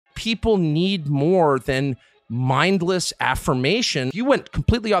people need more than mindless affirmation. You went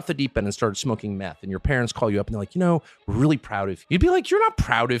completely off the deep end and started smoking meth, and your parents call you up and they're like, you know, we're really proud of you. You'd be like, you're not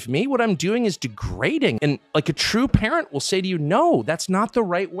proud of me. What I'm doing is degrading. And like a true parent will say to you, no, that's not the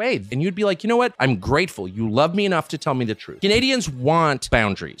right way. And you'd be like, you know what? I'm grateful. You love me enough to tell me the truth. Canadians want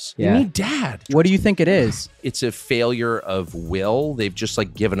boundaries. Yeah. They need dad. What do you think it is? It's a failure of will. They've just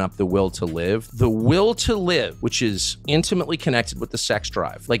like given up the will to live. The will to live, which is intimately connected with the sex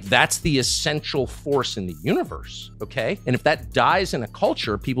drive. Like that's the essential force in the universe, okay? And if that dies in a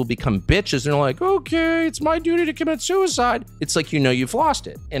culture, people become bitches and they're like, okay, it's my duty to commit suicide. It's like, you know, you've lost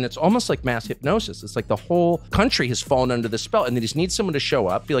it. And it's almost like mass hypnosis. It's like the whole country has fallen under the spell and they just need someone to show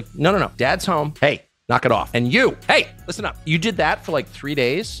up, be like, no, dad's home. Hey, knock it off. And you, hey, listen up. You did that for like 3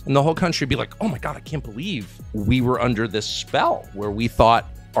 days and the whole country would be like, oh my God, I can't believe we were under this spell where we thought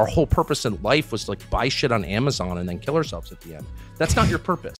our whole purpose in life was to like buy shit on Amazon and then kill ourselves at the end. That's not your purpose.